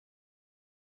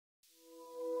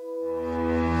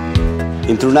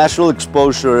International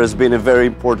exposure has been a very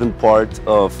important part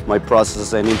of my process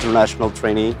as an international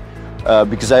trainee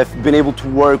because I've been able to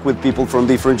work with people from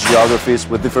different geographies,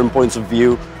 with different points of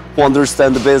view, who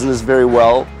understand the business very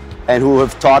well and who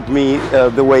have taught me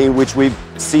the way in which we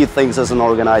see things as an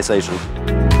organization.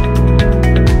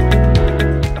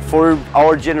 For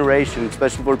our generation,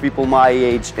 especially for people my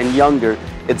age and younger,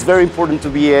 it's very important to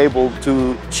be able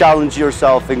to challenge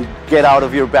yourself and get out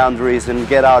of your boundaries and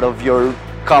get out of your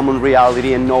common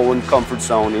reality and known comfort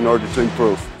zone in order to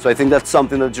improve. So I think that's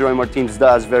something that Jerónimo Martins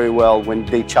does very well when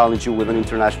they challenge you with an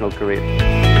international career.